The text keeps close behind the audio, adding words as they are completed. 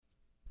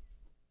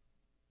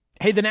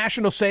Hey, the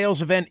national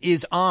sales event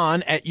is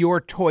on at your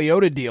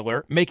Toyota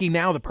dealer, making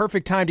now the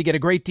perfect time to get a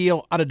great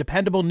deal on a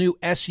dependable new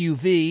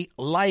SUV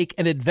like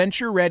an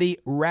adventure-ready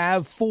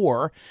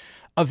RAV4.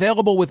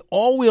 Available with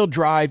all-wheel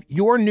drive,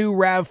 your new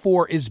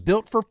RAV4 is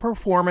built for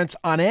performance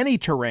on any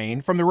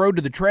terrain, from the road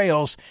to the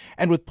trails,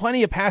 and with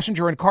plenty of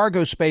passenger and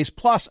cargo space,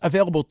 plus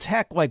available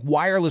tech like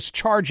wireless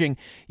charging,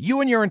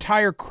 you and your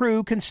entire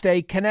crew can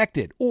stay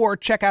connected. Or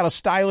check out a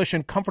stylish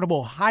and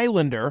comfortable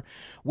Highlander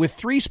with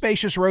 3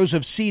 spacious rows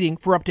of seating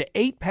for up to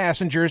 8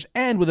 passengers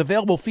and with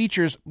available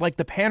features like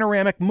the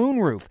panoramic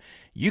moonroof.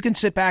 You can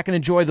sit back and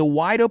enjoy the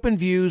wide-open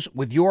views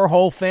with your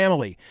whole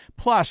family.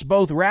 Plus,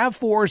 both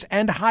RAV4s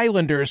and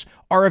Highlanders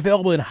are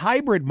available in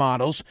hybrid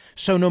models,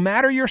 so no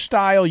matter your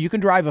style, you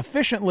can drive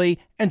efficiently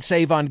and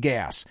save on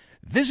gas.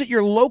 Visit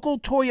your local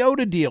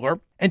Toyota dealer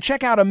and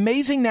check out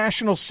amazing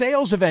national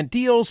sales event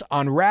deals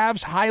on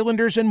RAVs,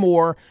 Highlanders, and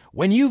more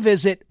when you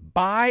visit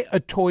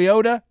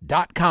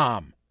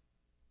buyatoyota.com.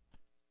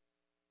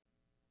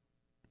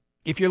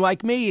 If you're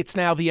like me, it's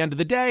now the end of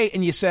the day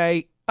and you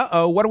say,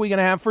 uh-oh, what are we going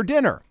to have for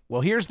dinner?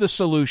 Well, here's the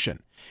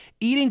solution.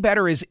 Eating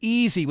better is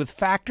easy with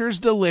Factor's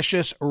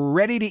delicious,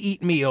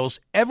 ready-to-eat meals.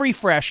 Every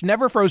fresh,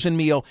 never frozen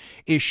meal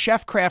is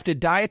chef-crafted,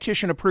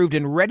 dietitian-approved,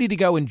 and ready to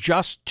go in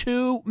just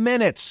 2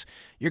 minutes.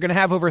 You're going to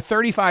have over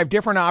 35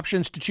 different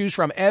options to choose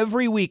from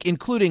every week,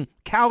 including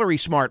Calorie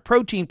Smart,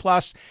 Protein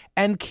Plus,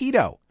 and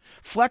Keto.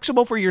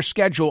 Flexible for your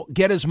schedule,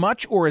 get as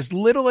much or as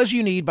little as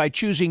you need by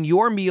choosing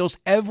your meals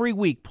every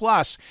week.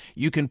 Plus,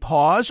 you can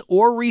pause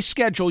or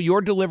reschedule your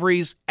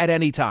deliveries at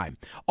any time.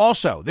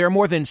 Also, there are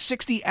more than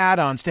 60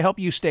 add-ons to help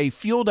you stay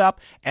fueled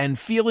up and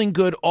feeling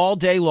good all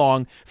day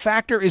long.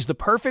 Factor is the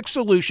perfect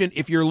solution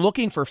if you're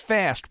looking for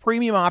fast,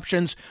 premium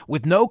options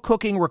with no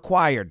cooking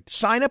required.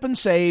 Sign up and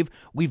save.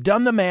 We've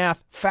done the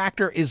math.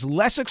 Factor is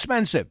less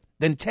expensive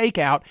than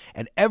takeout,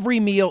 and every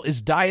meal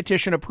is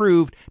dietitian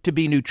approved to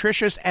be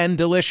nutritious and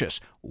delicious.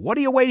 What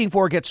are you waiting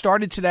for? Get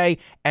started today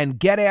and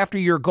get after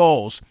your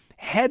goals.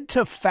 Head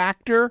to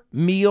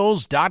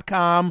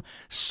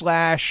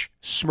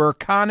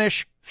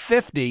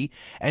factormeals.com/Smerconish50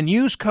 and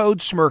use code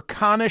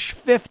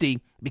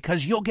Smerconish50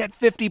 because you'll get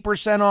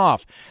 50%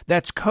 off.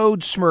 That's code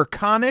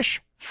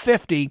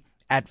Smerconish50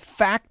 at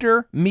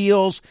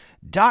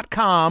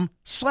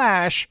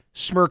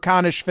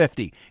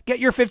factormeals.com/Smerconish50. Get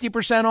your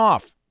 50%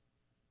 off.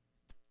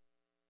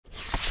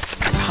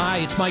 Hi,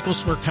 it's Michael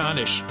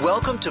Smerconish.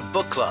 Welcome to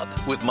Book Club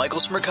with Michael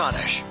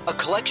Smerconish, a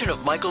collection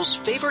of Michael's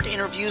favorite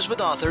interviews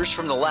with authors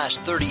from the last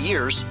 30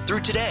 years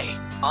through today,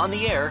 on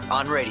the air,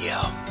 on radio.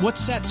 What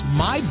sets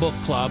my book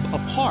club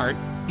apart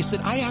is that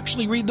I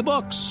actually read the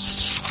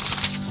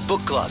books.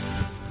 Book Club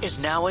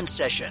is now in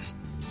session.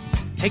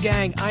 Hey,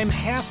 gang, I'm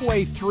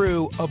halfway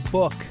through a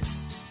book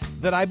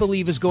that I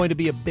believe is going to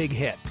be a big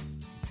hit.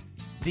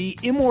 The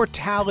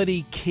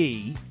Immortality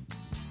Key,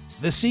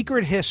 The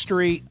Secret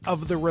History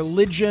of the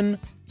Religion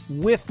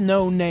with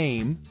No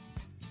Name.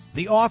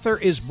 The author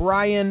is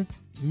Brian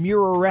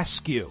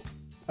Muraresku.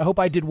 I hope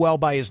I did well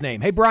by his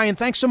name. Hey, Brian,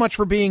 thanks so much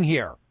for being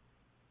here.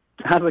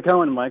 How's it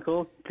going,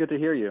 Michael? Good to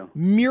hear you.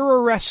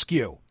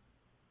 Muraresku.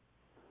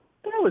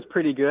 That was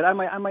pretty good. I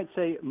might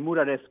say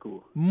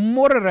Muraresku.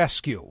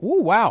 Muraresku.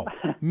 Ooh, wow.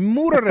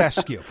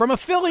 Muraresku. From a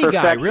Philly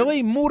guy,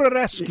 really?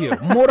 Muraresku.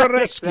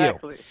 Muraresku.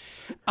 Exactly.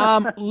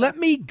 Let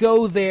me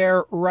go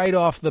there right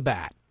off the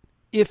bat.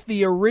 If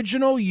the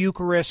original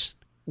Eucharist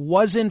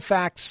was in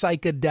fact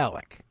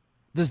psychedelic,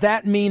 does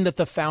that mean that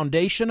the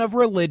foundation of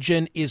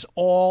religion is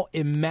all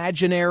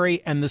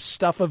imaginary and the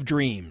stuff of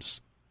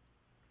dreams?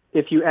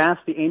 If you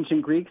ask the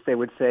ancient Greeks, they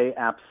would say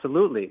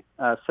absolutely.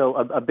 So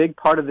a big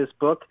part of this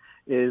book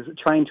is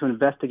trying to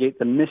investigate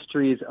the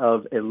mysteries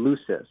of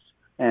Eleusis.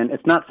 And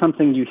it's not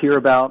something you hear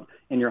about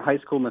in your high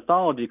school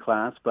mythology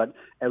class, but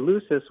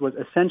Eleusis was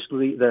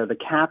essentially the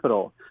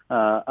capital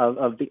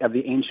of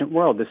the ancient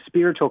world, the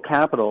spiritual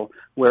capital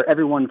where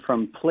everyone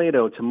from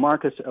Plato to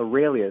Marcus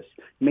Aurelius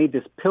made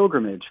this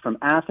pilgrimage from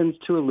Athens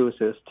to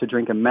Eleusis to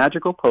drink a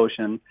magical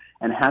potion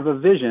and have a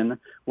vision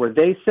where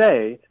they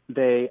say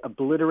they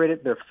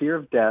obliterated their fear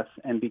of death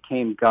and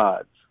became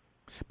gods.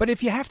 But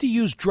if you have to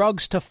use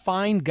drugs to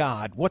find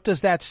God, what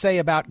does that say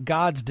about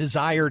God's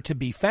desire to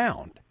be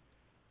found?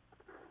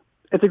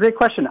 It's a great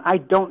question. I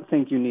don't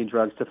think you need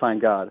drugs to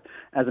find God,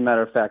 as a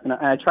matter of fact. And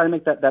I try to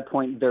make that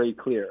point very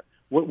clear.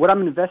 What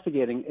I'm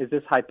investigating is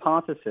this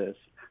hypothesis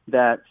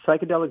that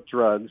psychedelic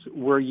drugs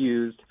were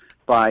used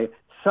by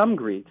some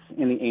Greeks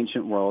in the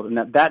ancient world, and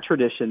that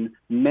tradition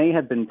may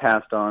have been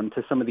passed on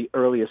to some of the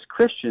earliest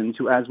Christians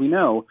who, as we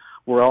know,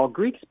 were all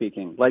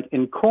Greek-speaking. Like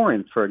in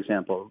Corinth, for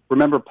example.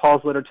 Remember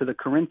Paul's letter to the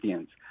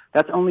Corinthians.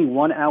 That's only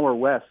 1 hour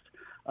west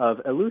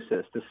of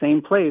Eleusis, the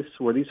same place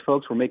where these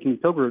folks were making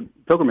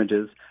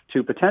pilgrimages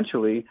to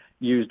potentially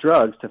use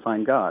drugs to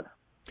find God.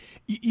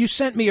 You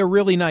sent me a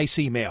really nice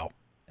email,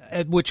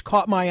 which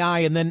caught my eye,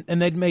 and then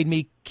made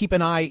me keep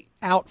an eye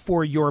out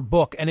for your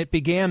book. And it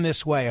began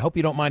this way. I hope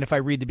you don't mind if I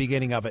read the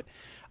beginning of it.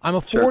 I'm a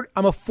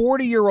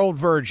 40-year-old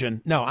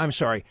virgin. No, I'm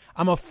sorry.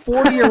 I'm a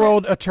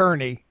 40-year-old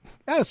attorney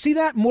See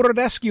that?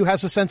 Muraresku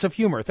has a sense of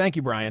humor. Thank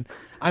you, Brian.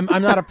 I'm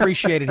not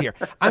appreciated here.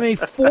 I'm a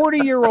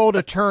 40-year-old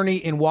attorney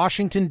in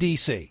Washington,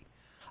 D.C.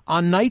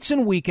 On nights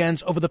and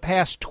weekends over the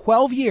past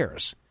 12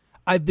 years,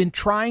 I've been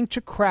trying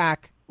to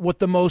crack what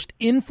the most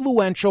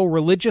influential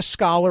religious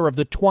scholar of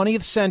the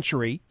 20th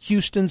century,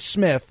 Houston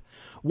Smith,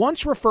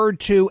 once referred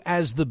to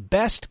as the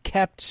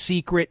best-kept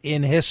secret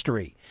in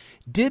history.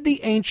 Did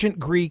the ancient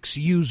Greeks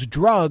use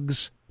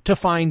drugs to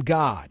find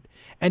God?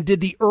 And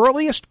did the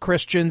earliest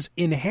Christians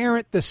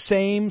inherit the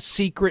same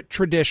secret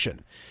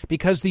tradition?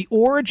 Because the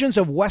origins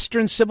of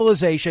Western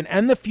civilization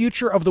and the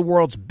future of the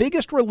world's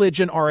biggest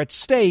religion are at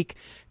stake,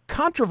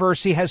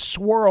 controversy has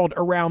swirled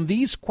around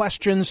these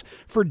questions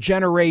for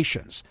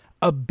generations.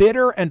 A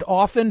bitter and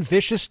often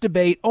vicious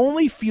debate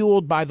only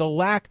fueled by the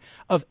lack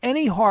of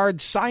any hard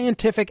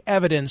scientific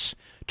evidence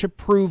to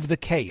prove the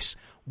case.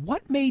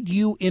 What made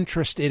you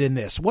interested in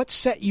this? What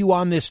set you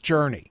on this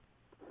journey?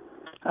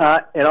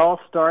 It all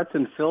starts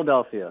in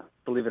Philadelphia,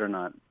 believe it or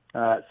not.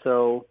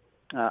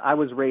 I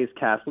was raised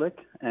Catholic,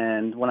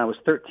 and when I was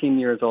 13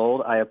 years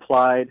old, I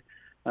applied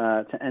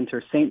to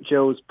enter St.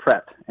 Joe's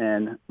Prep,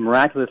 and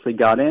miraculously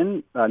got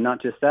in.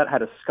 Not just that,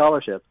 had a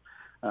scholarship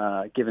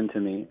given to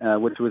me,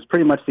 which was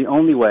pretty much the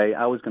only way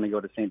I was going to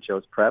go to St.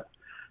 Joe's Prep,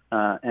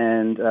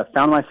 and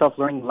found myself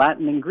learning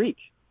Latin and Greek.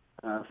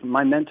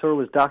 My mentor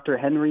was Dr.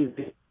 Henry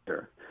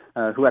Victor,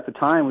 who at the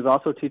time was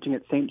also teaching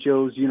at St.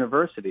 Joe's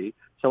University.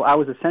 So I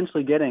was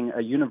essentially getting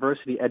a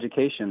university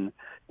education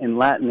in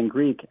Latin and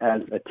Greek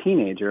as a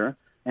teenager,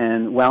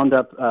 and wound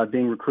up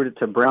being recruited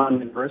to Brown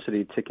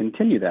University to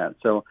continue that.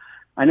 So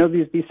I know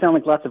these sound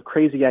like lots of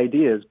crazy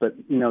ideas, but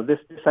this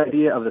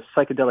idea of the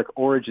psychedelic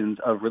origins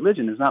of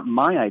religion is not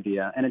my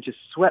idea, and it just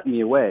swept me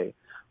away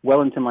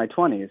well into my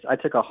 20s. I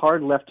took a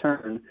hard left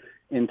turn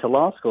into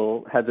law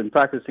school, had been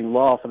practicing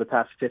law for the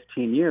past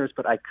 15 years,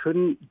 but I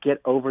couldn't get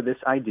over this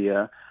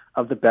idea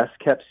of the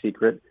best-kept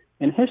secret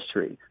in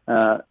history.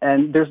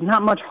 And there's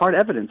not much hard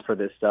evidence for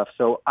this stuff.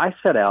 So I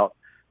set out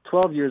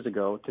 12 years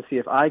ago to see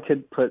if I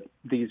could put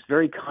these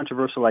very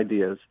controversial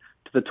ideas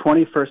to the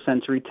 21st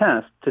century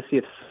test, to see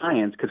if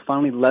science could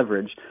finally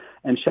leverage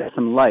and shed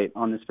some light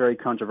on this very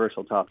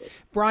controversial topic.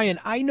 Brian,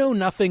 I know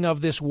nothing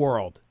of this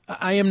world.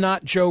 I am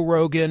not Joe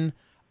Rogan.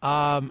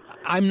 I'm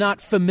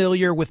not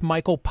familiar with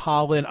Michael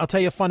Pollan. I'll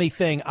tell you a funny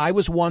thing. I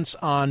was once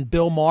on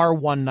Bill Maher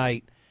one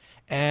night,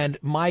 and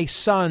my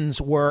sons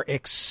were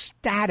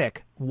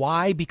ecstatic.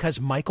 Why?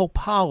 Because Michael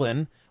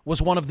Pollan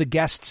was one of the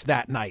guests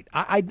that night.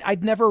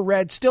 I'd never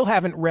read, still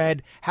haven't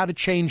read, How to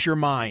Change Your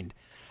Mind.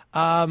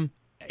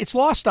 It's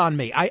lost on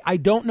me. I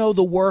don't know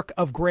the work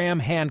of Graham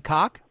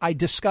Hancock. I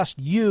discussed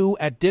you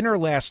at dinner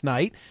last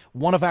night.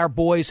 One of our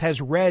boys has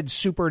read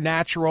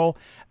Supernatural.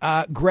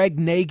 Greg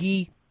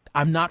Nagy,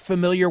 I'm not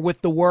familiar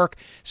with the work.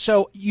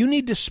 So you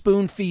need to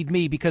spoon feed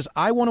me, because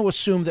I want to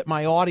assume that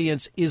my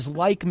audience is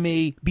like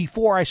me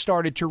before I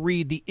started to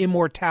read the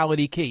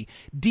Immortality Key.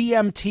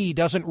 DMT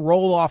doesn't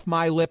roll off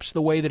my lips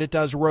the way that it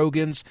does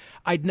Rogan's.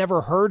 I'd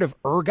never heard of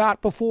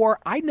ergot before.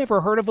 I'd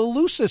never heard of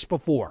Eleusis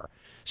before.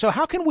 So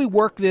how can we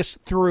work this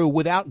through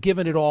without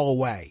giving it all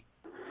away?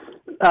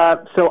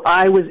 So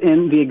I was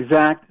in the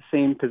exact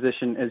same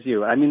position as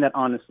you. I mean that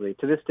honestly.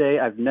 To this day,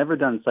 I've never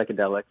done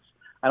psychedelics.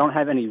 I don't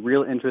have any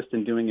real interest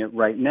in doing it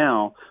right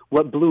now.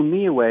 What blew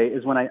me away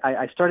is when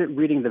I started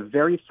reading the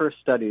very first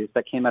studies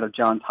that came out of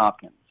Johns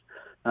Hopkins.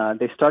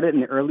 They started in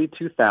the early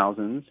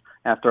 2000s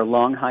after a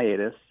long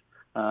hiatus.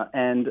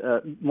 And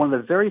one of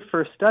the very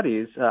first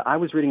studies I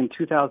was reading in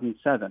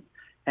 2007.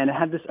 And it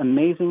had this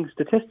amazing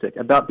statistic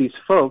about these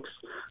folks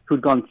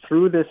who'd gone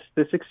through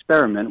this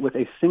experiment with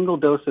a single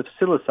dose of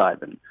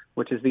psilocybin,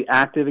 which is the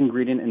active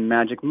ingredient in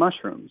magic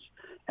mushrooms.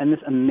 And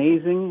this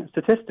amazing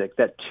statistic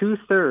that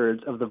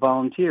 2/3 of the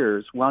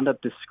volunteers wound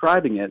up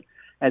describing it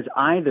as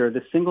either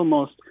the single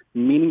most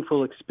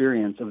meaningful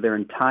experience of their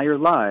entire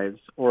lives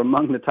or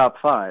among the top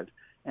 5.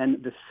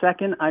 And the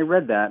second I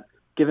read that,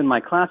 given my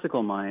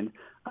classical mind,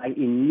 I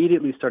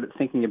immediately started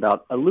thinking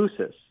about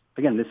Eleusis.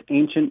 Again, this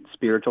ancient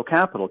spiritual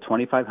capital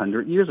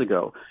 2,500 years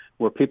ago,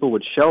 where people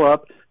would show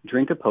up,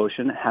 drink a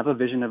potion, have a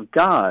vision of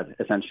God,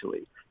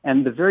 essentially.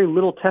 And the very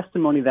little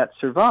testimony that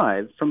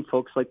survived from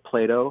folks like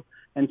Plato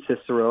and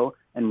Cicero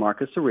and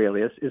Marcus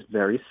Aurelius is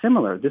very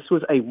similar. This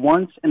was a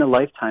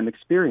once-in-a-lifetime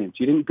experience.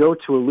 You didn't go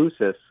to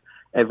Eleusis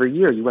every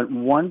year. You went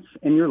once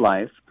in your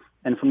life,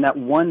 and from that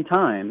one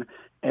time,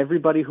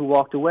 everybody who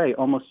walked away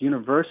almost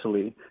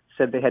universally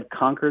said they had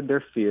conquered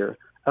their fear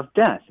of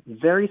death.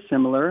 Very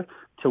similar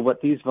to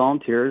what these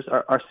volunteers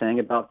are saying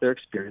about their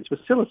experience with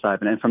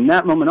psilocybin. And from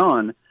that moment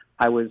on,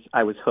 I was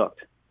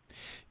hooked.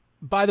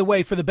 By the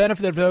way, for the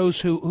benefit of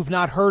those who've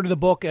not heard of the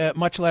book,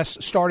 much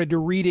less started to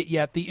read it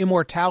yet, the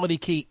Immortality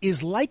Key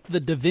is like the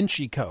Da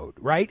Vinci Code,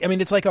 right? I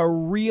mean, it's like a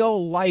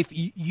real life.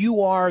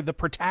 You are the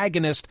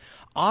protagonist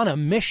on a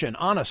mission,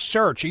 on a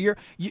search.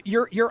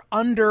 You're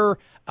under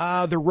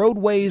the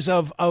roadways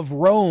of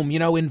Rome,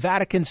 in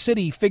Vatican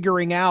City,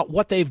 figuring out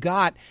what they've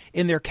got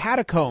in their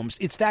catacombs.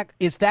 It's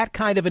that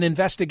kind of an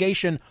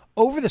investigation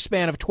over the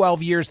span of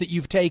 12 years that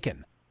you've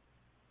taken.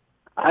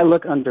 I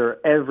look under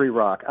every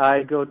rock.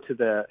 I go to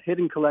the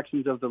hidden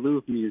collections of the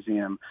Louvre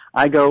Museum.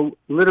 I go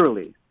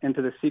literally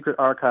into the secret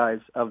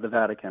archives of the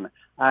Vatican.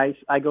 I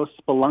go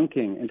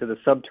spelunking into the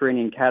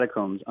subterranean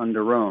catacombs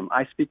under Rome.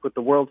 I speak with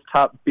the world's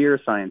top beer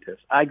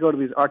scientists. I go to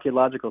these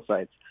archaeological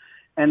sites.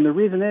 And the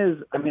reason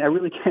is, I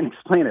really can't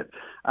explain it.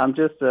 I'm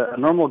just a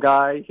normal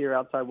guy here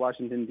outside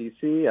Washington,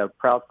 D.C., a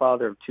proud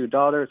father of 2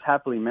 daughters,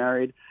 happily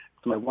married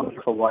to my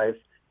wonderful wife.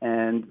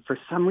 And for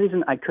some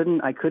reason, I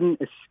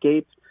couldn't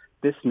escape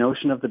this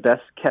notion of the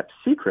best-kept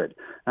secret.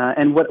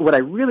 And what I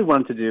really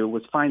wanted to do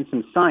was find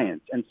some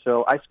science. And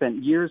so I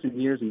spent years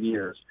and years and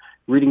years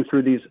reading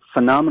through these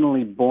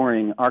phenomenally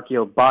boring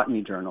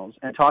archaeobotany journals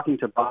and talking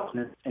to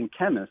botanists and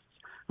chemists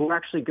who were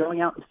actually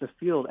going out into the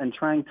field and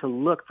trying to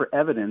look for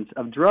evidence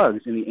of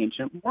drugs in the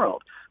ancient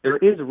world. There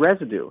is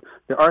residue.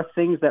 There are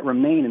things that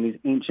remain in these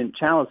ancient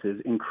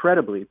chalices,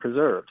 incredibly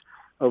preserved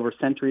over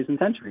centuries and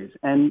centuries.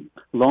 And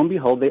lo and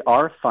behold, they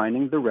are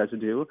finding the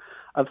residue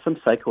of some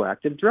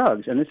psychoactive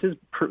drugs. And this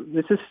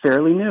is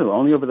fairly new,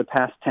 only over the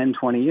past 10,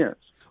 20 years.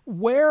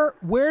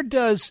 Where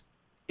does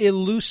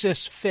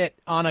Eleusis fit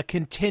on a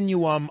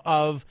continuum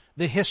of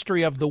the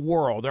history of the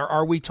world? Or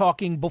are we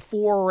talking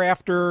before or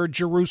after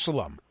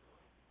Jerusalem?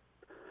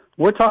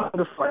 We're talking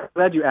before. I'm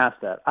glad you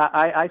asked that.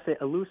 I say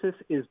Eleusis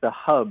is the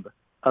hub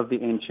of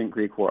the ancient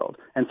Greek world.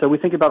 And so we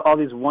think about all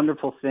these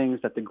wonderful things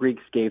that the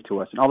Greeks gave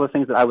to us and all the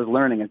things that I was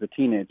learning as a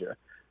teenager.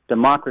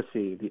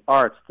 Democracy, the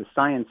arts, the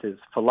sciences,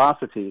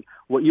 philosophy,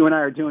 what you and I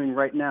are doing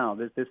right now,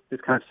 this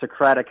kind of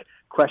Socratic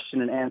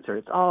question and answer.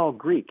 It's all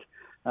Greek.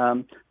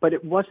 But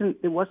it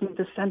wasn't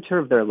the center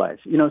of their life.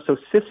 So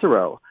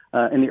Cicero,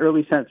 in the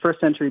early first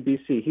century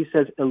BC, he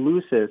says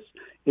Eleusis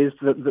is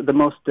the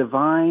most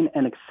divine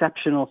and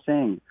exceptional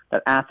thing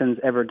that Athens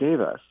ever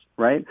gave us,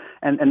 right?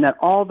 And that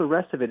all the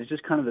rest of it is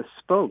just kind of the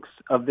spokes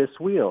of this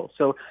wheel.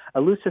 So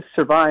Eleusis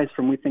survives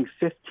from, we think,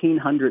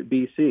 1500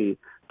 BC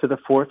to the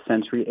 4th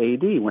century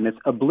AD, when it's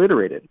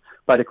obliterated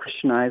by the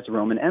Christianized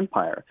Roman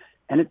Empire.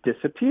 And it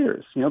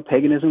disappears.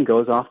 Paganism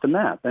goes off the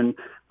map. And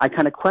I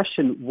kind of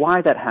question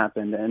why that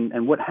happened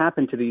and what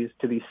happened to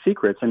these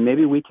secrets. And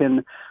maybe we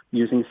can,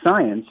 using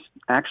science,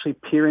 actually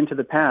peer into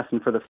the past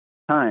and for the first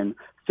time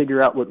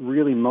figure out what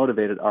really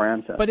motivated our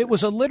ancestors. But it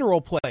was a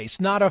literal place,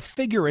 not a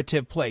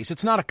figurative place.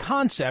 It's not a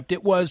concept.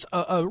 It was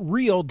a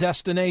real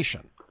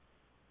destination.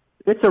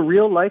 It's a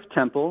real-life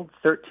temple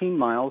 13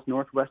 miles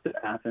northwest of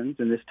Athens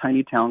in this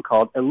tiny town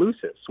called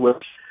Eleusis,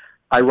 which,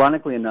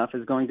 ironically enough,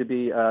 is going to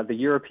be the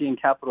European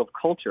capital of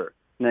culture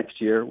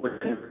next year,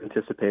 which is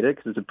anticipated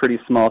because it's a pretty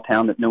small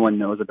town that no one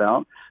knows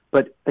about.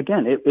 But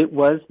again, it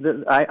was,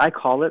 I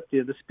call it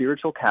the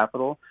spiritual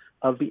capital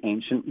of the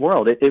ancient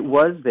world. It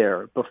was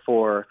there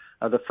before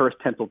the first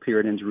temple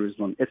period in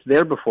Jerusalem. It's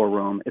there before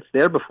Rome. It's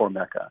there before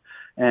Mecca.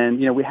 And,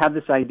 we have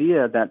this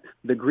idea that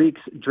the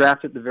Greeks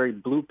drafted the very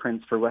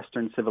blueprints for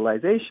Western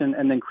civilization,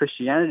 and then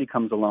Christianity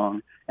comes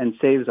along and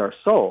saves our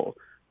soul.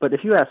 But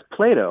if you ask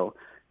Plato,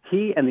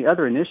 he and the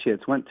other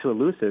initiates went to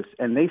Eleusis,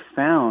 and they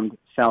found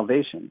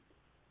salvation.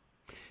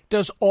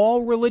 Does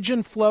all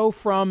religion flow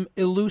from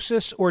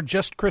Eleusis or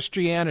just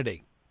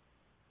Christianity?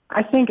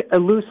 I think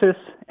Eleusis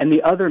and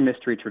the other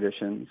mystery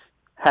traditions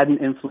had an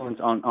influence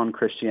on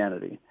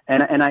Christianity.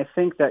 And I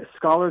think that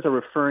scholars are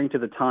referring to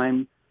the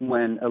time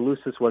when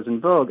Eleusis was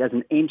in vogue as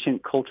an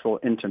ancient cultural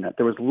internet.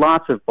 There was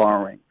lots of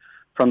borrowing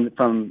from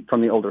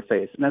the older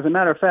faiths. And as a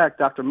matter of fact,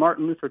 Dr.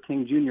 Martin Luther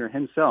King Jr.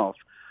 himself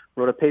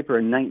wrote a paper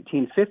in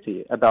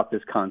 1950 about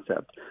this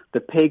concept,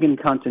 the pagan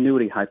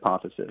continuity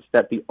hypothesis,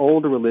 that the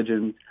older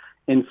religions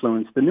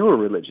influence the newer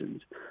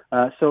religions.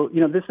 So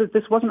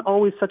this wasn't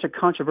always such a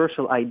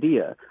controversial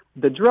idea.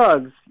 The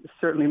drugs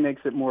certainly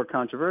makes it more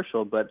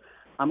controversial, but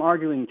I'm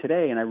arguing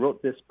today, and I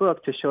wrote this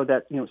book to show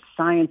that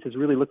science is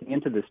really looking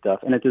into this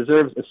stuff, and it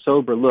deserves a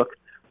sober look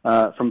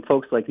from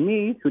folks like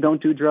me who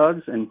don't do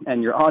drugs,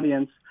 and your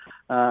audience,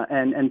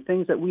 and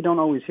things that we don't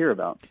always hear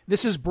about.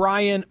 This is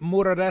Brian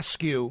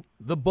Muraresku.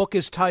 The book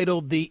is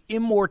titled The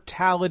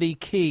Immortality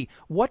Key.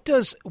 What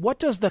does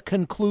the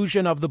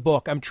conclusion of the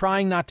book? I'm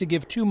trying not to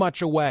give too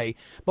much away,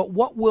 but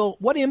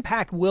what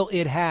impact will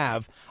it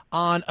have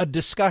on a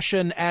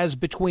discussion as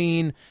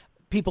between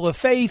people of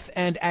faith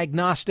and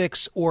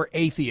agnostics or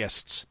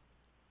atheists?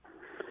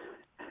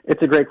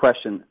 It's a great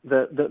question.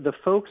 The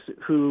folks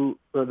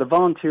the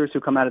volunteers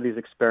who come out of these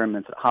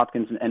experiments at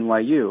Hopkins and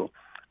NYU,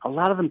 a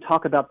lot of them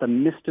talk about the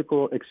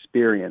mystical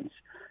experience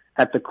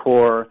at the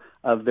core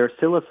of their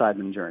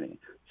psilocybin journey.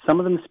 Some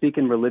of them speak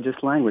in religious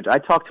language. I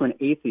talked to an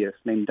atheist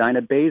named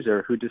Dinah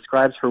Baser who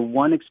describes her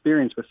one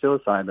experience with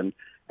psilocybin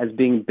as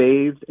being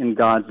bathed in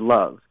God's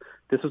love.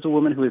 This was a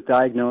woman who was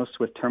diagnosed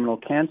with terminal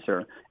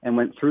cancer and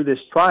went through this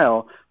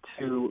trial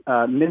to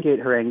mitigate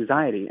her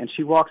anxiety. And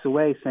she walks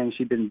away saying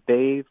she'd been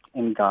bathed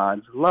in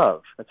God's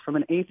love. That's from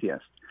an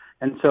atheist.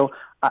 And so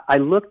I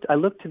looked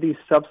to these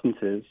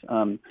substances,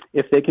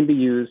 if they can be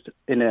used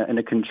in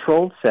a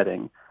controlled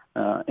setting,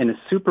 in a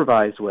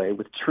supervised way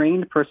with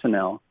trained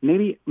personnel,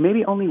 maybe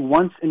only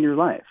once in your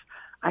life.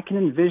 I can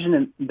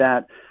envision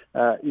that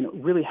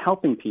really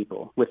helping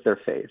people with their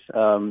faith,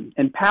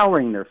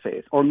 empowering their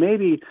faith, or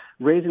maybe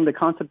raising the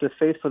concept of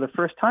faith for the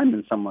first time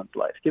in someone's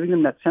life, giving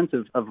them that sense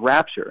of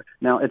rapture.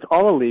 Now, it's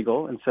all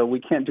illegal, and so we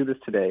can't do this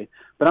today,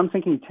 but I'm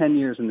thinking 10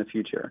 years in the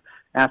future,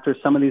 after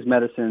some of these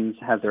medicines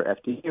have their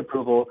FDA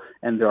approval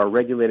and there are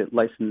regulated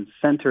licensed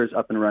centers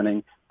up and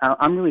running.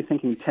 I'm really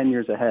thinking 10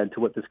 years ahead to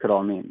what this could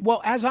all mean.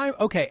 Well,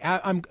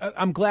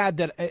 I'm glad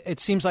that it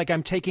seems like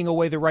I'm taking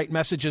away the right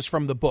messages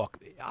from the book.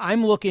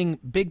 I'm looking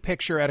big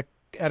picture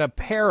at a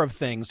pair of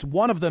things.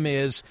 One of them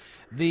is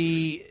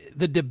the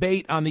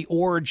debate on the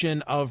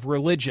origin of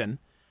religion.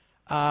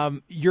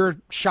 You're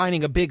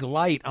shining a big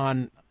light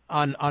on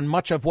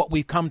much of what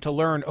we've come to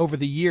learn over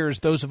the years,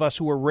 those of us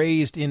who were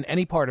raised in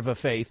any part of a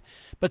faith.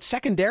 But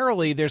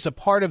secondarily, there's a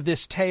part of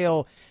this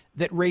tale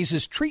that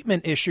raises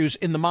treatment issues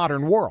in the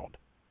modern world.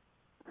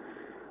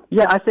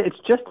 Yeah, I say it's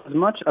just as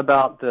much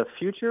about the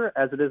future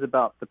as it is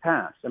about the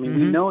past. I mean,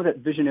 we know that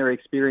visionary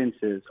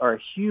experiences are a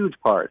huge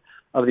part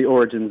of the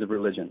origins of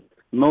religion.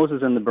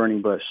 Moses in the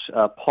burning bush,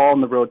 Paul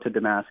on the road to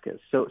Damascus.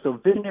 So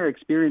visionary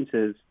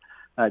experiences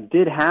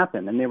did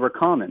happen, and they were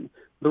common.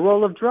 The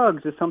role of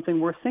drugs is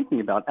something we're thinking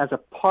about as a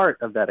part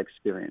of that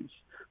experience.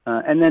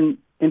 And then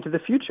into the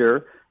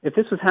future, if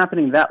this was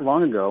happening that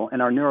long ago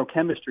and our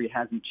neurochemistry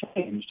hasn't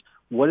changed,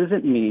 what does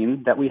it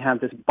mean that we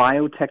have this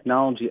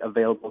biotechnology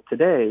available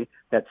today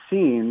that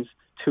seems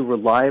to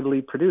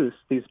reliably produce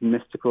these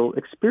mystical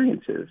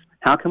experiences?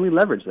 How can we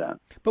leverage that?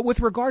 But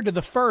with regard to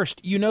the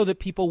first, you know that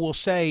people will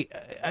say,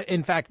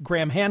 in fact,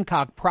 Graham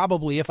Hancock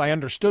probably, if I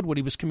understood what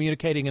he was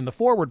communicating in the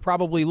foreword,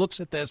 probably looks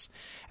at this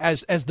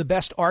as the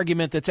best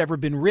argument that's ever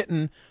been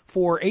written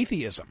for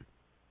atheism.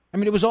 I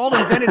mean, it was all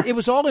invented. It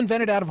was all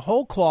invented out of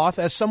whole cloth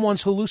as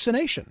someone's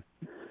hallucination.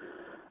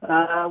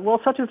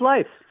 Well, such is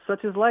life.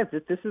 Such is life.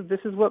 This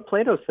is what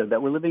Plato said,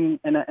 that we're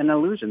living in an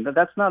illusion.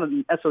 That's not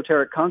an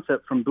esoteric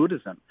concept from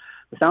Buddhism.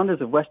 The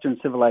founders of Western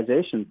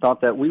civilization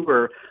thought that we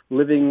were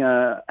living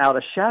out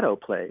a shadow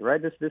play.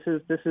 Right. This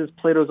is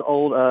Plato's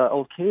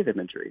old cave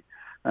imagery.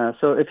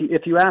 So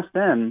if you ask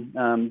them,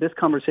 this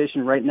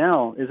conversation right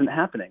now isn't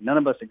happening. None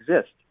of us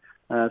exist.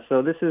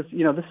 So this is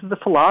the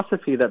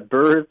philosophy that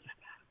birthed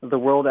the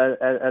world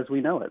as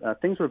we know it.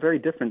 Things were very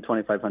different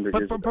 2,500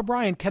 years ago. But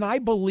Brian, can I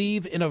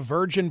believe in a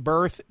virgin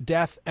birth,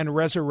 death, and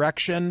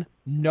resurrection,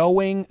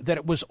 knowing that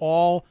it was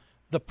all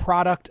the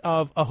product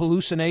of a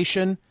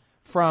hallucination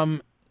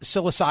from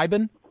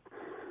psilocybin?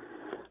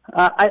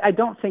 I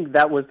don't think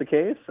that was the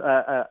case.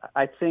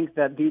 I think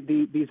that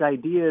these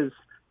ideas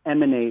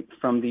emanate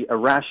from the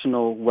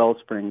irrational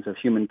wellsprings of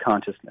human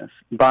consciousness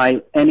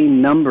by any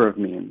number of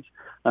means,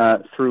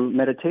 through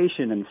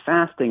meditation and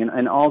fasting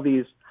and all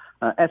these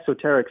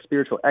esoteric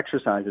spiritual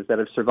exercises that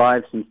have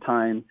survived since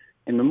time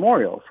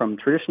immemorial, from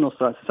traditional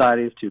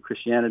societies to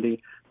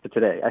Christianity to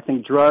today. I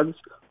think drugs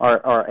are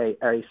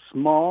a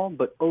small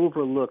but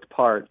overlooked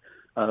part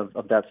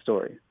of that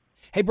story.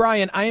 Hey,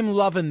 Brian, I am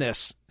loving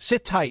this.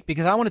 Sit tight,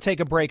 because I want to take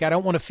a break. I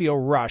don't want to feel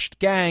rushed.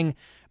 Gang,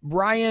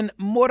 Brian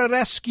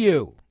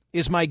Muraresku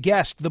is my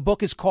guest. The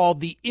book is called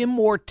The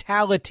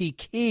Immortality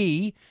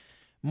Key.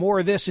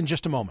 More of this in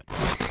just a moment.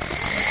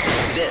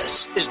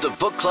 This is the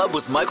Book Club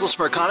with Michael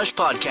Smerconish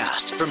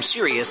podcast from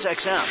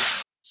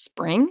SiriusXM.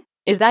 Spring?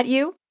 Is that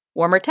you?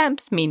 Warmer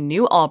temps mean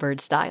new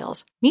Allbirds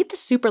styles. Meet the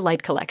Super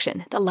Light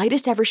Collection, the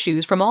lightest ever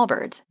shoes from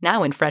Allbirds,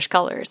 now in fresh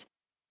colors.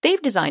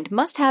 They've designed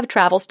must-have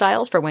travel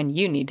styles for when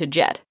you need to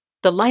jet.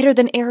 The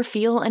lighter-than-air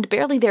feel and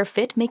barely-there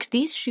fit makes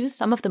these shoes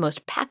some of the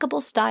most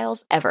packable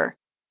styles ever.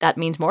 That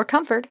means more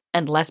comfort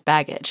and less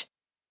baggage.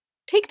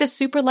 Take the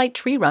Super Light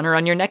Tree Runner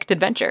on your next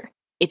adventure.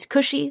 Its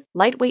cushy,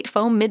 lightweight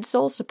foam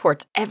midsole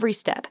supports every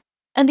step,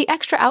 and the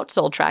extra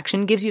outsole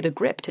traction gives you the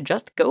grip to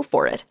just go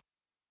for it.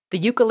 The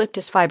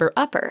eucalyptus fiber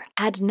upper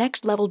adds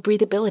next-level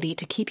breathability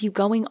to keep you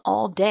going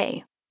all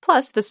day.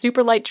 Plus, the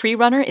Super Light Tree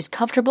Runner is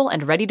comfortable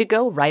and ready to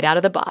go right out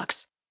of the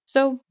box.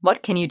 So,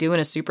 what can you do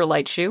in a super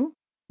light shoe?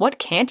 What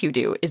can't you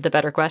do is the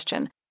better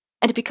question.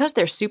 And because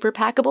they're super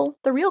packable,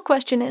 the real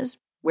question is,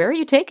 where are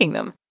you taking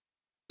them?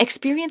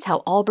 Experience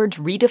how Allbirds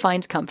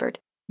redefines comfort.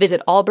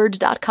 Visit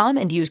allbirds.com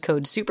and use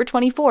code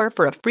SUPER24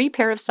 for a free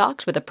pair of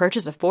socks with a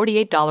purchase of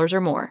 $48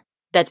 or more.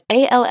 That's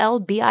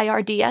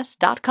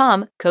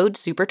ALLBIRDS.com, code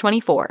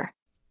SUPER24.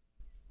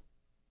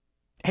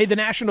 Hey, the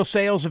national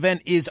sales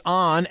event is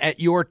on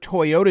at your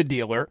Toyota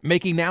dealer,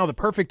 making now the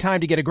perfect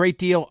time to get a great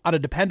deal on a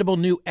dependable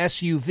new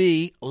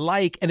SUV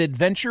like an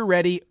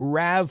adventure-ready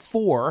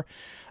RAV4.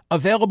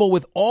 Available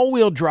with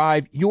all-wheel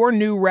drive, your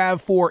new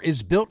RAV4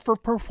 is built for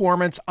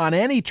performance on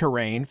any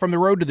terrain, from the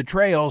road to the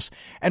trails,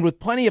 and with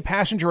plenty of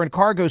passenger and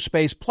cargo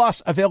space,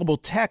 plus available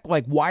tech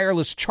like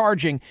wireless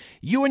charging,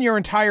 you and your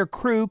entire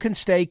crew can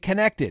stay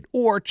connected.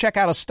 Or check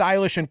out a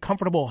stylish and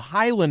comfortable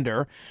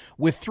Highlander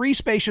with 3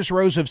 spacious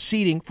rows of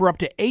seating for up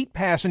to 8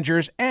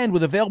 passengers, and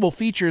with available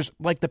features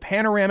like the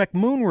panoramic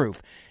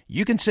moonroof.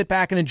 You can sit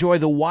back and enjoy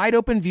the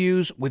wide-open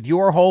views with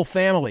your whole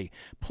family.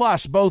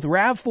 Plus, both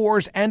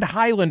RAV4s and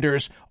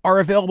Highlanders are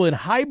available in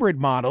hybrid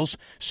models,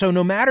 so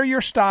no matter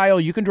your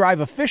style, you can drive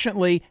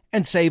efficiently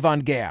and save on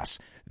gas.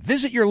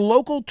 Visit your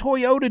local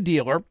Toyota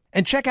dealer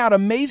and check out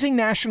amazing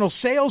national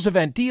sales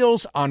event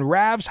deals on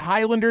RAVs,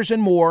 Highlanders,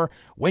 and more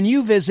when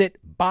you visit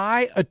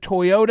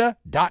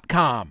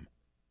buyatoyota.com.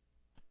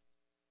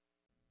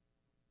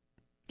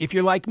 If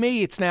you're like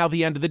me, it's now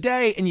the end of the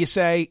day and you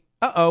say,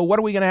 uh-oh, what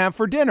are we going to have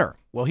for dinner?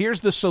 Well,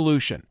 here's the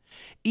solution.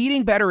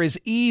 Eating better is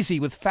easy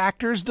with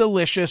Factor's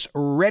delicious,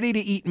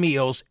 ready-to-eat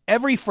meals.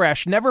 Every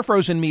fresh, never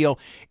frozen meal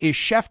is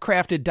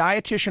chef-crafted,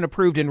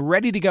 dietitian-approved, and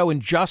ready to go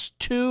in just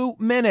 2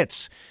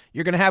 minutes.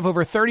 You're going to have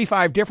over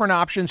 35 different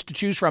options to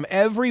choose from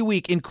every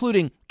week,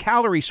 including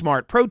Calorie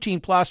Smart, Protein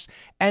Plus,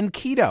 and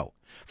Keto.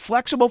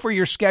 Flexible for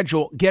your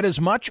schedule, get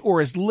as much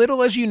or as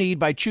little as you need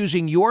by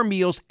choosing your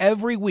meals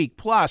every week.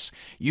 Plus,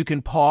 you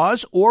can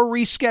pause or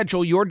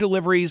reschedule your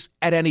deliveries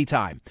at any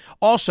time.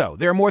 Also,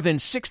 there are more than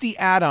 60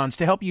 add-ons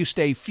to help you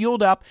stay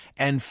fueled up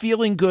and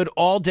feeling good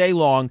all day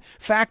long.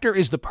 Factor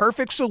is the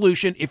perfect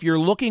solution if you're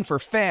looking for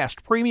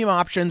fast, premium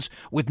options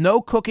with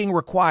no cooking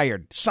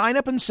required. Sign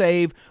up and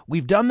save.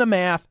 We've done the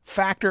math.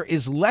 Factor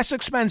is less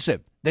expensive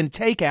than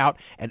takeout,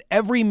 and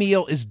every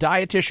meal is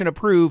dietitian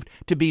approved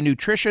to be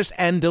nutritious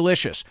and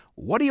delicious.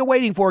 What are you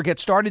waiting for? Get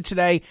started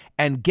today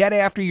and get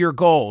after your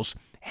goals.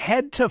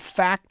 Head to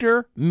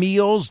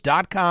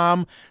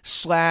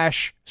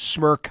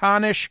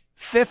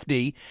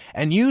factormeals.com/Smerconish50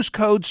 and use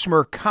code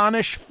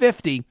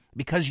Smerconish50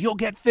 because you'll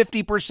get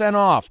 50%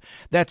 off.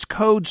 That's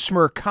code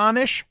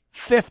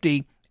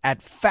Smerconish50 at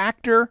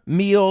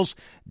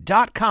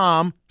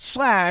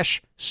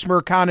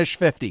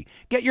factormeals.com/Smerconish50.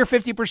 Get your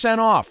 50%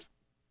 off.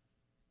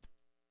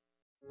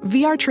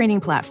 VR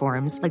training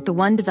platforms, like the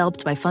one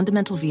developed by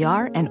Fundamental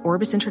VR and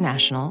Orbis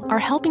International, are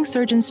helping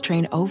surgeons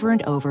train over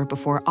and over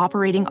before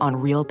operating on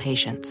real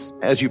patients.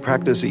 As you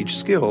practice each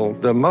skill,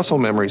 the muscle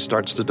memory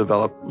starts to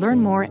develop.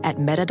 Learn more at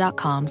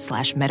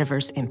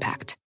meta.com/metaverse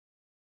impact.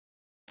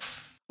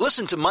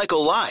 Listen to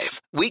Michael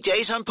live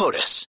weekdays on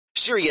POTUS,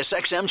 Sirius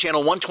XM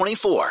channel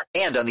 124,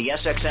 and on the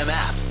SXM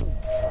app.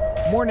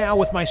 More now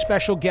with my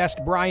special guest,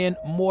 Brian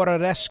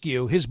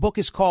Muraresku. His book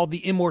is called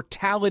The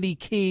Immortality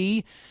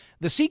Key: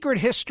 The Secret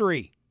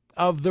History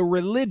of the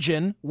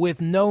Religion with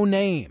No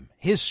Name.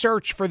 His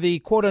search for the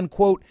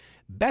quote-unquote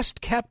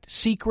best-kept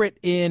secret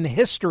in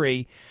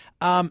history.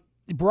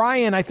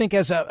 Brian, I think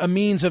as a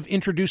means of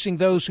introducing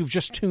those who've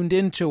just tuned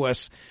in to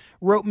us,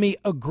 wrote me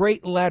a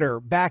great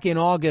letter back in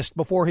August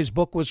before his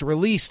book was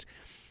released,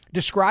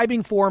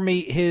 describing for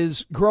me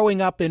his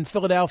growing up in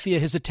Philadelphia,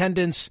 his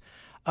attendance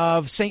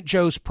of St.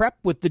 Joe's Prep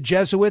with the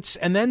Jesuits,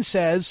 and then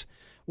says,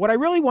 what I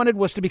really wanted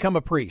was to become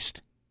a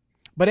priest.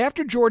 But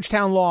after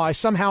Georgetown Law, I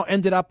somehow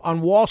ended up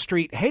on Wall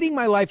Street, hating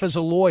my life as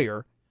a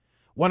lawyer.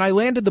 When I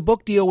landed the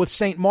book deal with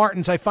St.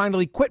 Martin's, I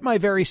finally quit my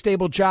very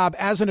stable job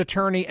as an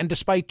attorney, and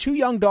despite 2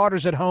 young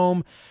daughters at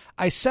home,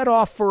 I set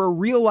off for a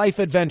real-life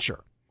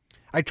adventure.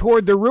 I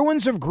toured the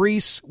ruins of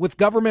Greece with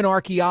government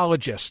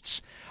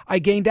archaeologists. I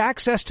gained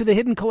access to the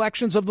hidden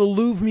collections of the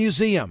Louvre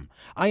Museum.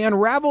 I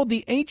unraveled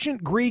the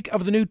ancient Greek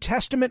of the New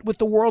Testament with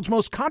the world's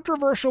most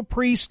controversial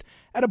priest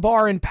at a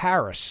bar in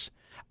Paris.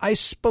 I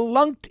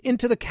spelunked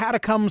into the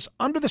catacombs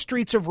under the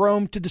streets of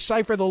Rome to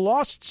decipher the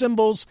lost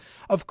symbols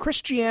of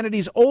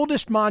Christianity's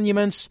oldest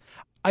monuments.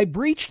 I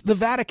breached the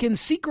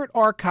Vatican's secret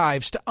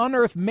archives to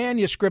unearth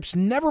manuscripts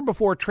never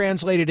before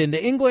translated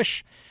into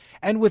English.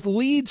 And with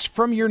leads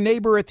from your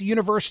neighbor at the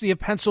University of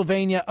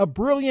Pennsylvania, a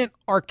brilliant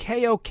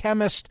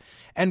archaeochemist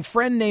and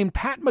friend named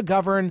Pat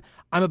McGovern,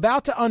 I'm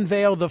about to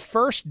unveil the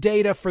first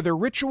data for the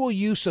ritual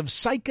use of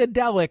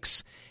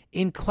psychedelics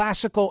in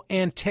classical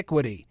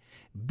antiquity.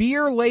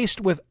 Beer laced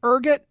with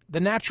ergot,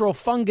 the natural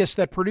fungus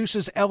that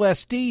produces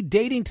LSD,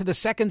 dating to the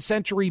 2nd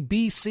century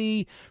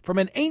BC from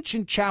an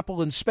ancient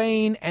chapel in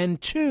Spain, and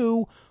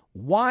 2,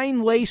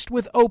 wine laced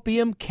with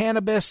opium,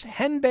 cannabis,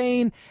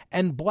 henbane,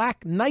 and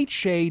black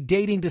nightshade,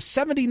 dating to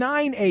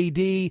 79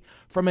 AD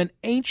from an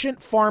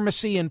ancient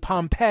pharmacy in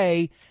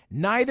Pompeii.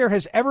 Neither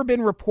has ever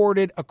been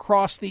reported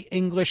across the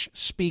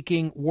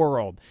English-speaking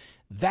world.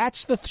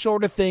 That's the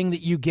sort of thing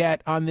that you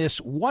get on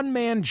this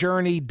one-man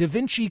journey, Da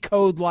Vinci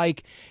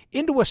Code-like,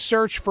 into a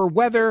search for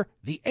whether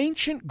the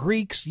ancient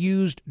Greeks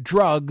used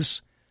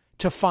drugs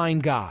to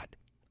find God.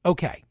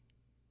 Okay.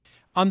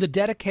 On the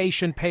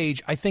dedication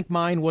page, I think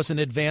mine was an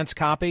advance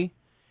copy.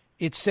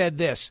 It said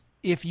this: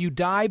 if you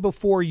die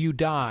before you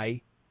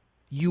die,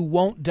 you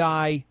won't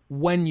die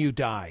when you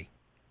die.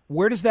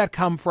 Where does that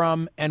come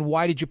from, and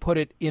why did you put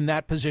it in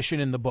that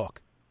position in the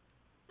book?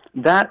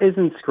 That is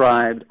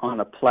inscribed on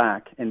a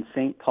plaque in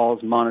St.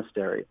 Paul's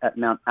Monastery at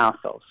Mount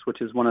Athos,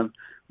 which is one of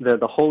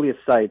the holiest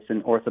sites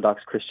in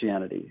Orthodox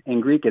Christianity.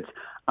 In Greek, it's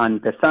an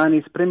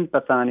Pethanis, prim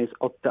Pethanis,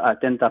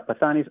 tenta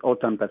Pethanis,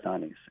 otan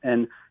Pethanis.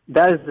 And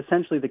that is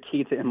essentially the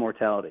key to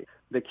immortality.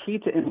 The key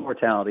to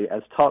immortality,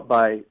 as taught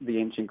by the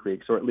ancient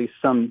Greeks, or at least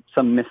some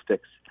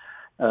mystics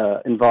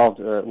involved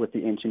with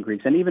the ancient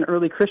Greeks, and even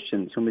early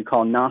Christians, whom we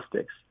call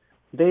Gnostics,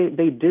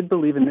 they did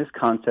believe in this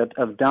concept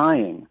of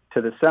dying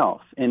to the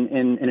self in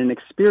an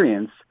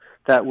experience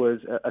that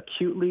was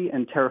acutely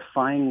and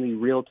terrifyingly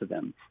real to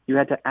them. You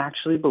had to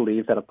actually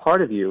believe that a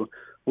part of you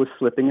was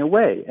slipping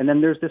away. And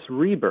then there's this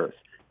rebirth.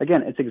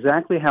 Again, it's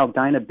exactly how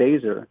Dinah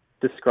Baser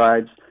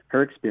describes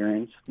her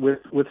experience with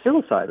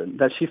psilocybin,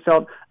 that she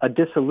felt a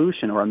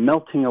dissolution or a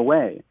melting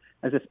away,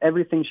 as if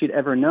everything she'd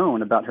ever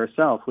known about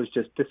herself was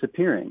just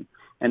disappearing.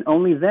 And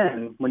only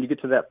then, when you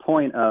get to that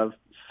point of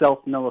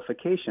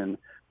self-nullification,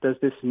 does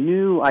this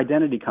new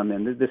identity come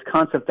in, this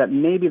concept that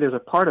maybe there's a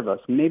part of us,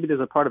 maybe there's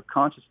a part of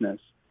consciousness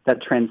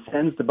that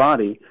transcends the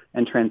body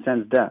and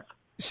transcends death.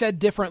 Said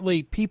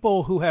differently,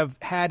 people who have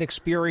had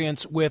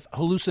experience with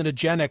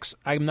hallucinogenics,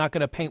 I'm not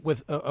going to paint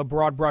with a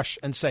broad brush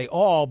and say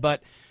all,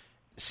 but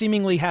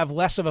seemingly have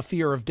less of a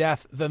fear of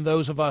death than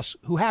those of us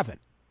who haven't.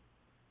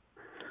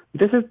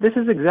 This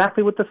is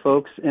exactly what the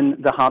folks in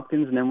the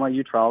Hopkins and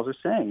NYU trials are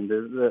saying.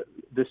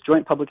 This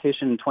joint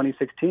publication in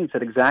 2016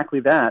 said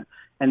exactly that,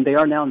 and they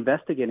are now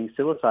investigating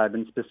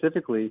psilocybin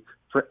specifically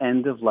for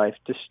end-of-life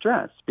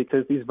distress,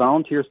 because these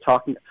volunteers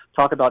talk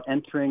about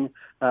entering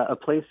a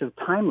place of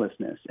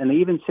timelessness, and they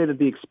even say that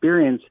the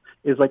experience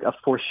is like a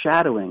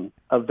foreshadowing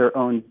of their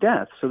own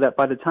death, so that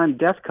by the time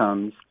death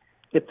comes,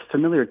 it's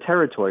familiar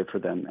territory for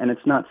them, and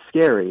it's not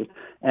scary,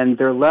 and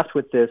they're left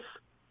with this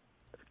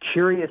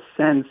curious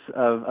sense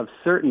of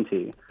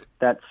certainty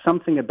that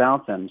something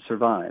about them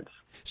survives.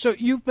 So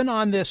you've been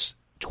on this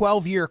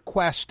 12-year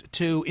quest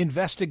to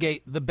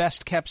investigate the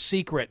best-kept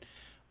secret.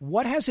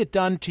 What has it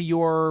done to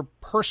your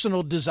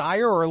personal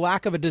desire or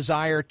lack of a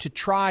desire to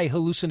try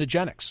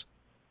hallucinogenics?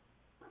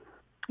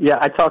 Yeah,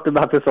 I talked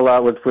about this a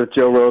lot with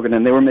Joe Rogan,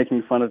 and they were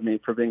making fun of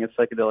me for being a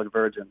psychedelic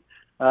virgin.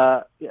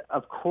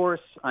 Of course,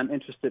 I'm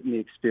interested in the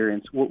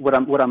experience.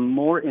 What I'm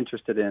more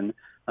interested in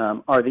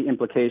are the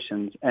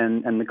implications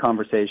and the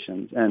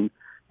conversations. And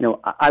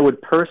I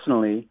would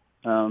personally,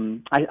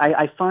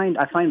 I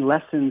find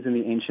lessons in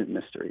the ancient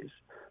mysteries.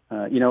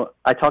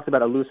 I talked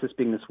about Eleusis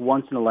being this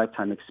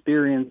once-in-a-lifetime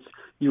experience.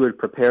 You would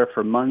prepare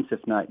for months,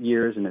 if not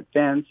years, in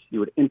advance. You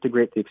would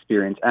integrate the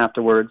experience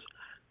afterwards.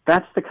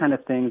 That's the kind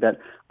of thing that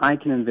I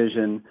can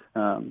envision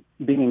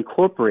being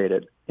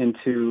incorporated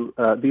into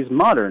these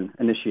modern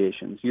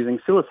initiations, using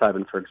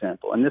psilocybin, for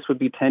example. And this would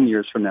be 10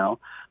 years from now.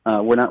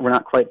 We're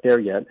not quite there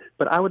yet.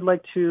 But I would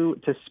like to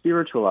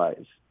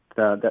spiritualize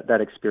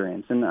that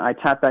experience. And I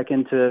tap back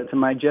into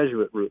my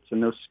Jesuit roots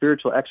and those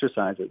spiritual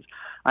exercises.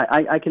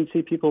 I can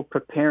see people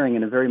preparing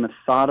in a very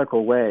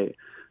methodical way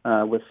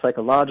with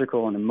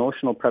psychological and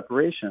emotional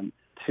preparation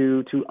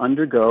to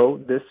undergo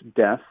this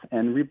death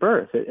and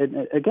rebirth.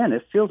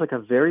 It feels like a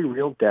very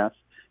real death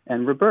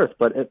and rebirth,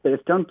 but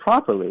if done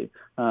properly,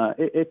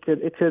 it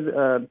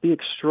could be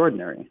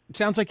extraordinary. It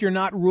sounds like you're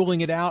not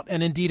ruling it out,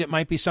 and indeed it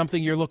might be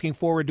something you're looking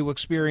forward to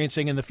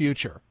experiencing in the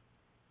future.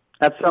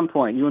 At some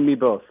point, you and me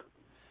both.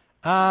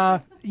 I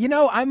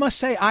must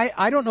say,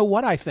 I don't know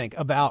what I think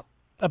about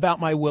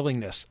my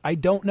willingness. I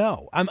don't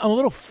know. I'm a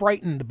little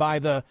frightened by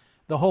the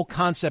whole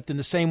concept in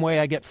the same way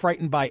I get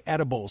frightened by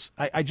edibles.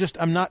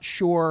 I'm not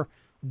sure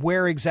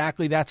where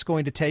exactly that's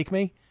going to take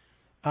me.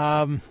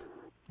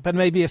 But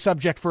maybe a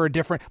subject for a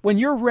different. When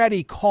you're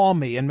ready, call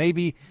me, and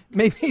maybe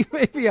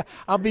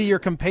I'll be your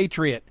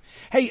compatriot.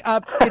 Hey,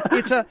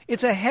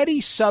 it's a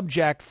heady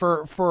subject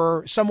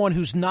for someone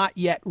who's not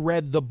yet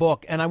read the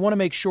book, and I want to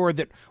make sure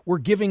that we're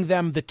giving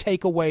them the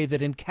takeaway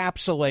that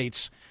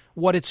encapsulates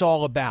what it's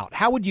all about.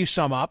 How would you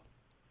sum up?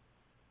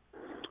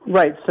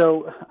 Right.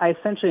 So I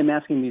essentially am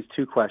asking these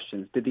two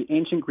questions. Did the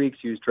ancient Greeks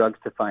use drugs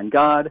to find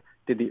God?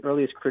 Did the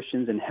earliest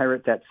Christians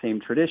inherit that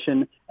same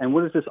tradition? And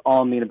what does this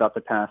all mean about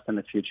the past and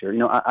the future?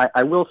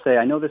 I will say,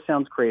 I know this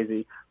sounds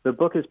crazy. The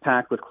book is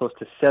packed with close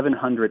to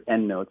 700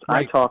 endnotes.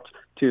 Right. I talked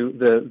to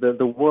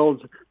the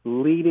world's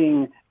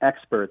leading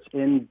experts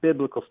in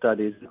biblical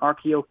studies, in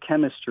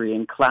archaeochemistry,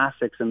 and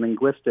classics and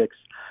linguistics,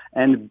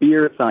 and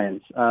beer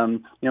science.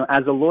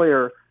 As a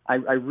lawyer, I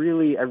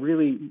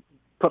really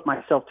put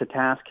myself to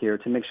task here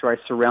to make sure I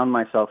surround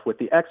myself with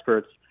the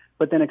experts,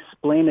 but then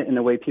explain it in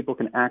a way people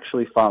can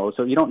actually follow.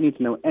 So you don't need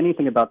to know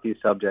anything about these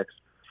subjects.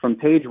 From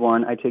page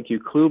one, I take you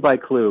clue by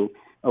clue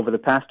over the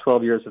past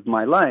 12 years of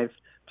my life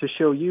to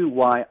show you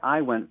why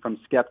I went from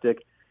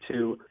skeptic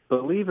to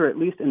believer, at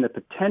least in the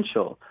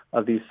potential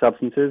of these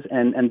substances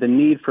and the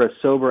need for a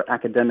sober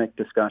academic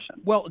discussion.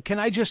 Well, can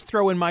I just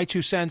throw in my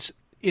 2 cents?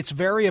 It's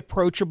very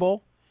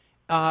approachable.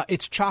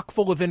 It's chock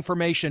full of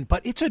information,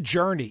 but it's a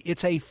journey.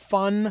 It's a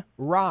fun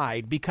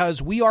ride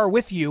because we are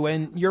with you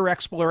in your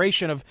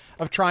exploration of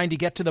trying to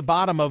get to the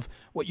bottom of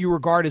what you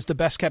regard as the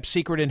best-kept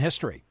secret in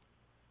history.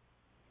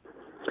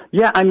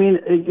 Yeah, I mean,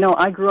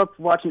 I grew up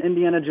watching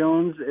Indiana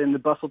Jones in the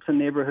Bustleton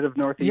neighborhood of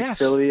Northeast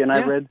Philly, and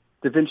I read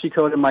Da Vinci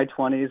Code in my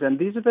 20s, and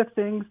these are the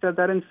things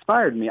that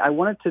inspired me. I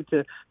wanted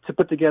to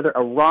put together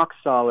a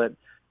rock-solid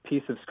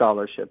piece of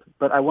scholarship,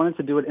 but I wanted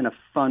to do it in a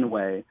fun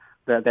way.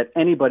 That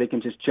anybody can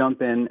just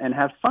jump in and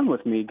have fun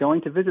with me,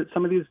 going to visit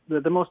some of these,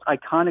 the most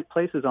iconic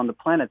places on the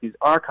planet, these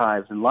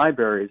archives and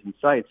libraries and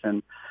sites,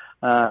 and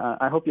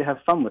I hope you have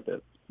fun with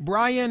it.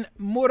 Brian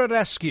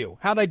Muraresku.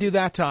 How'd I do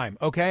that time?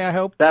 Okay, I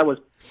hope? That was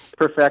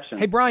perfection.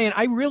 Hey, Brian,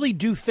 I really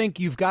do think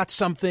you've got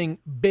something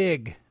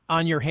big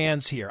on your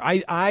hands here.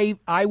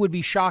 I would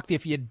be shocked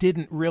if you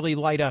didn't really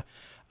light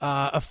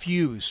a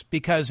fuse,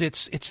 because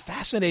it's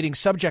fascinating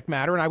subject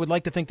matter, and I would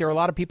like to think there are a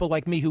lot of people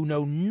like me who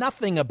know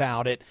nothing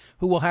about it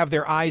who will have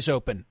their eyes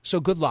open. So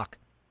good luck.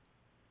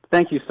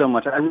 Thank you so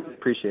much. I really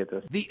appreciate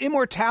this. The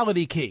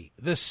Immortality Key,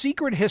 the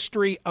secret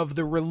history of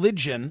the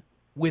religion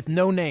with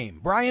no name.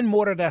 Brian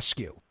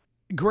Muraresku.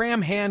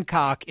 Graham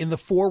Hancock, in the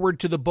foreword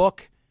to the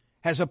book,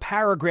 has a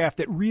paragraph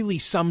that really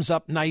sums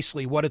up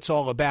nicely what it's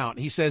all about.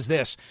 He says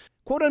this,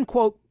 quote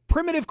unquote,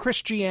 primitive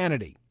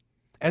Christianity,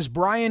 as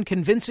Brian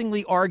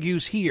convincingly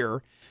argues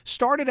here,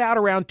 started out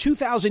around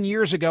 2,000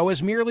 years ago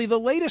as merely the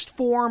latest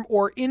form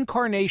or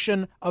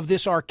incarnation of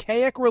this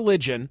archaic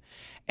religion,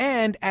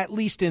 and, at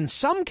least in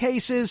some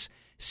cases,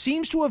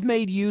 seems to have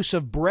made use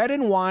of bread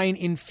and wine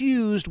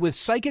infused with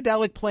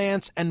psychedelic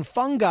plants and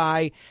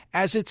fungi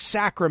as its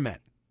sacrament.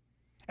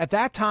 At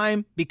that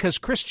time, because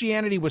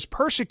Christianity was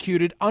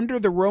persecuted under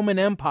the Roman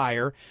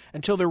Empire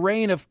until the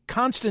reign of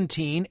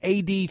Constantine,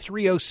 AD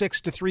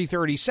 306 to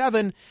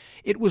 337,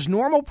 it was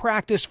normal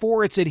practice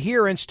for its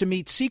adherents to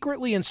meet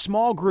secretly in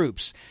small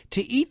groups,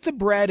 to eat the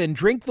bread and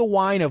drink the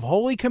wine of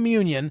Holy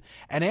Communion,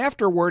 and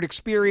afterward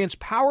experience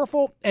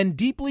powerful and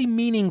deeply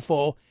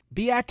meaningful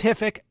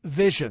beatific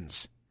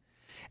visions.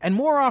 And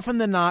more often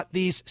than not,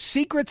 these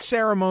secret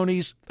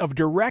ceremonies of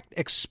direct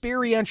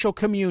experiential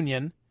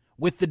communion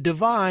with the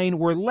divine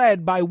were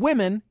led by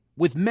women,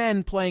 with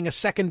men playing a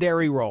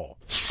secondary role.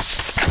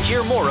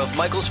 Hear more of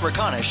Michael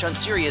Smerconish on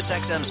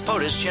SiriusXM's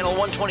POTUS Channel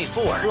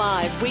 124.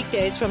 Live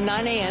weekdays from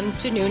 9 a.m.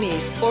 to noon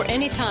East, or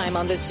anytime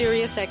on the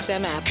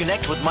SiriusXM app.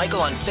 Connect with Michael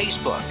on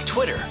Facebook,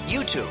 Twitter,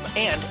 YouTube,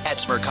 and at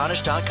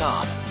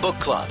Smerconish.com. Book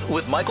Club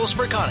with Michael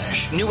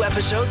Smerconish. New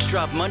episodes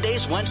drop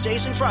Mondays,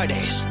 Wednesdays, and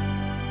Fridays.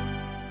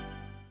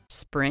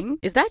 Spring?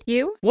 Is that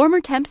you?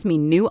 Warmer temps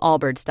mean new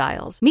Allbirds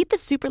styles. Meet the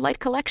Superlight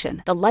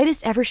Collection, the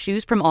lightest ever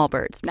shoes from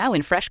Allbirds, now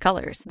in fresh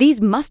colors. These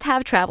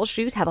must-have travel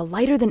shoes have a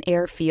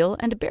lighter-than-air feel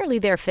and barely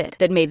their fit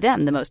that made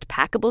them the most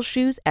packable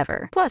shoes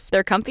ever. Plus,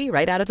 they're comfy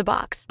right out of the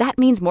box. That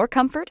means more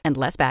comfort and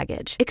less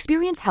baggage.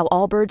 Experience how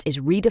Allbirds is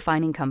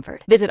redefining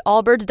comfort. Visit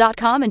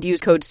allbirds.com and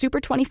use code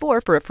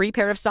SUPER24 for a free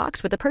pair of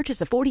socks with a purchase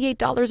of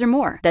 $48 or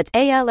more. That's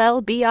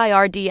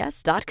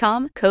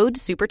ALLBIRDS.com, code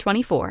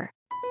SUPER24.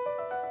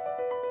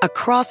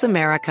 Across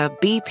America,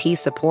 BP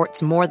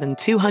supports more than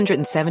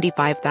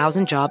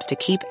 275,000 jobs to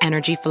keep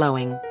energy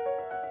flowing.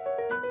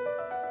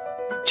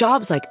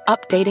 Jobs like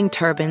updating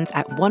turbines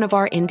at one of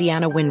our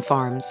Indiana wind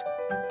farms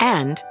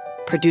and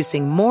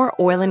producing more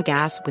oil and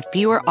gas with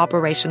fewer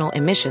operational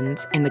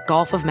emissions in the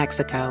Gulf of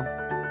Mexico.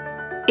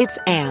 It's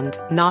and,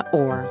 not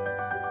or.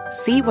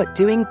 See what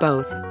doing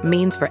both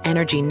means for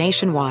energy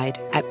nationwide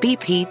at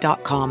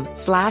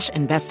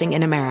bp.com/investing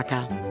in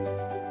America.